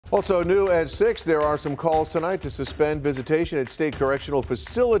Also new at 6, there are some calls tonight to suspend visitation at state correctional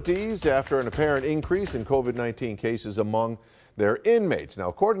facilities after an apparent increase in COVID-19 cases among their inmates. Now,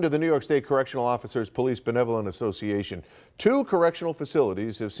 according to the New York State Correctional Officers Police Benevolent Association, 2 correctional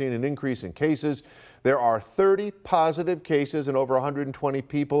facilities have seen an increase in cases. There are 30 positive cases and over 120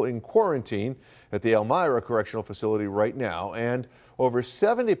 people in quarantine at the Elmira Correctional Facility right now, and over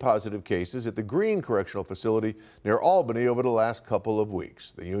 70 positive cases at the Green Correctional Facility near Albany over the last couple of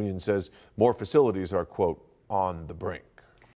weeks. The union says more facilities are, quote, on the brink.